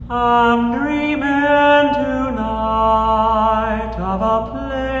I'm dreaming tonight of a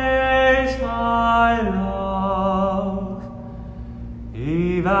place I love,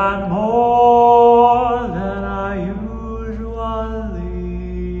 even more than I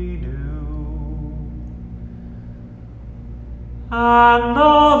usually do. And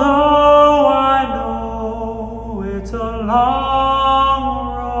although I know it's a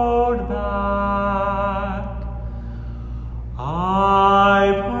long road back,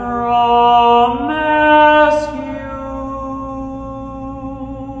 I promise you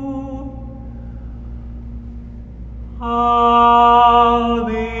I'll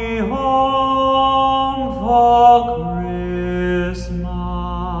be home for Christmas.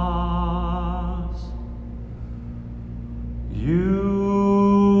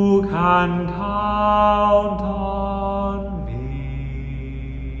 You can count on me.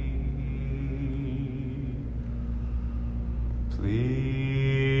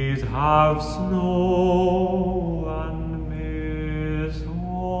 Please have snow and mistletoe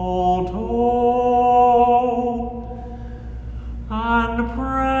and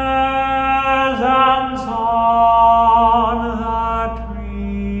presents on the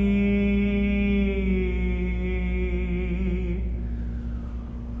tree.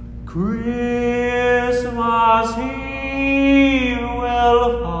 Christmas Eve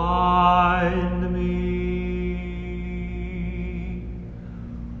will find me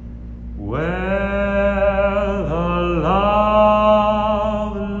where